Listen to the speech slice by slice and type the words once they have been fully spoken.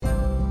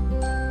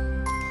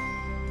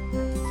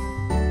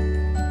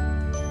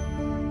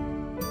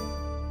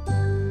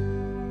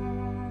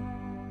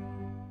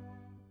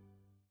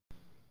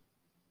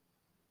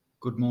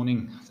Good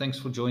morning. Thanks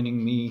for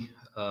joining me,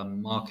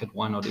 Mark at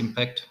Why Not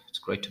Impact. It's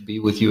great to be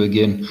with you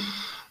again.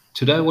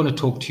 Today, I want to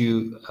talk to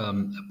you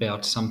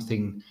about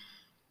something,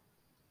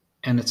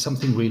 and it's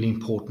something really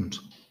important.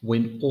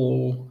 When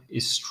all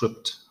is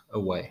stripped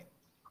away,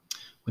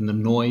 when the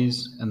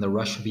noise and the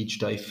rush of each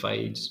day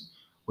fades,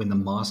 when the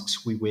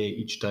masks we wear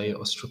each day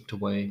are stripped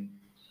away,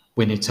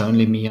 when it's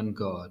only me and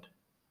God,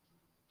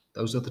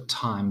 those are the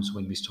times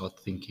when we start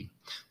thinking.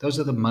 Those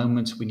are the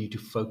moments we need to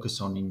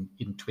focus on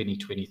in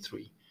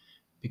 2023.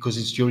 Because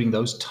it's during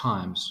those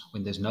times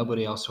when there's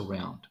nobody else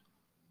around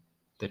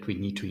that we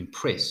need to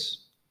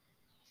impress,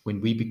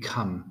 when we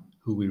become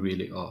who we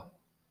really are.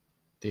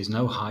 There's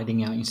no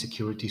hiding our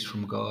insecurities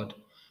from God.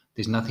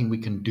 There's nothing we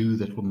can do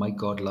that will make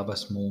God love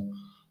us more.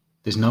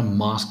 There's no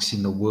masks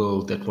in the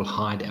world that will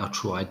hide our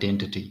true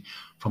identity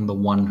from the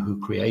one who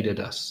created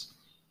us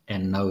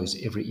and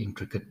knows every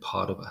intricate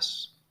part of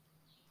us.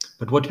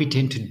 But what we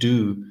tend to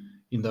do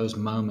in those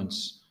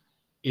moments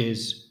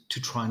is to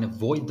try and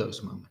avoid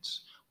those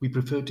moments. We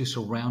prefer to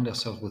surround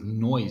ourselves with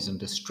noise and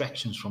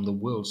distractions from the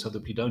world so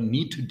that we don't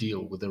need to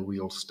deal with the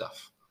real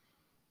stuff.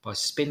 By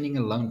spending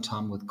alone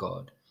time with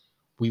God,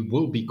 we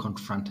will be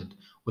confronted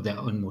with our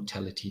own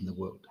mortality in the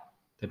world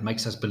that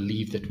makes us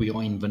believe that we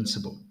are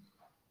invincible.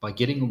 By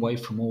getting away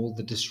from all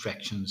the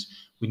distractions,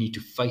 we need to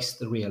face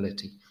the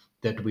reality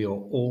that we are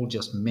all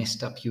just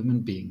messed up human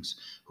beings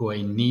who are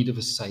in need of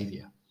a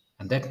savior.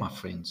 And that, my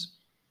friends,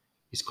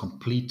 is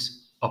complete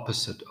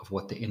opposite of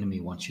what the enemy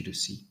wants you to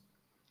see.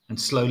 And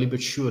slowly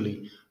but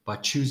surely, by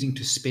choosing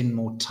to spend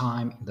more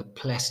time in the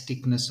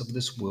plasticness of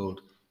this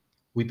world,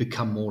 we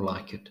become more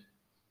like it.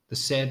 The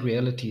sad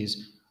reality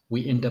is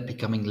we end up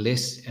becoming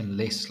less and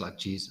less like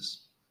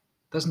Jesus.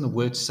 Doesn't the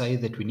word say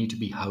that we need to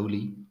be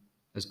holy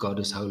as God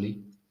is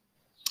holy?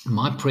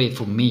 My prayer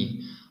for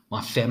me,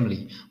 my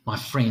family, my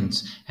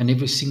friends, and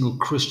every single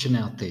Christian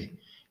out there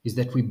is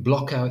that we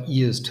block our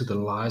ears to the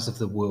lies of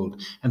the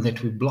world, and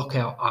that we block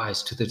our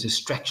eyes to the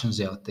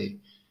distractions out there,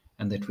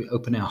 and that we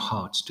open our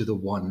hearts to the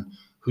one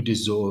who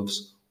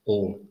deserves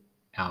all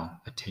our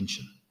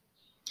attention.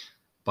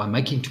 By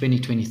making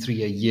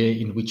 2023 a year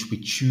in which we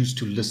choose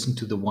to listen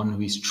to the one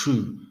who is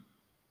true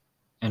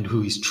and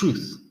who is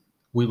truth,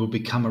 we will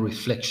become a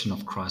reflection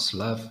of Christ's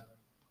love,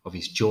 of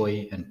his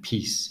joy and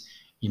peace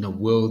in a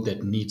world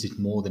that needs it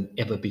more than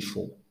ever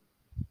before.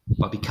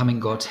 By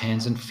becoming God's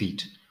hands and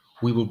feet,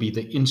 we will be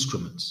the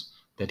instruments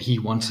that he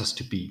wants us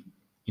to be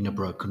in a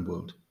broken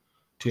world.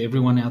 To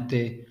everyone out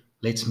there,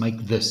 let's make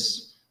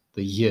this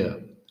the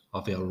year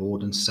of our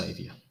Lord and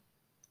Savior.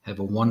 Have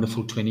a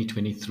wonderful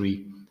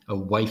 2023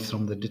 away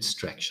from the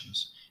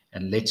distractions,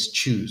 and let's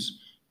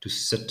choose to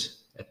sit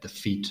at the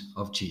feet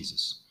of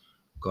Jesus.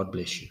 God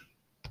bless you.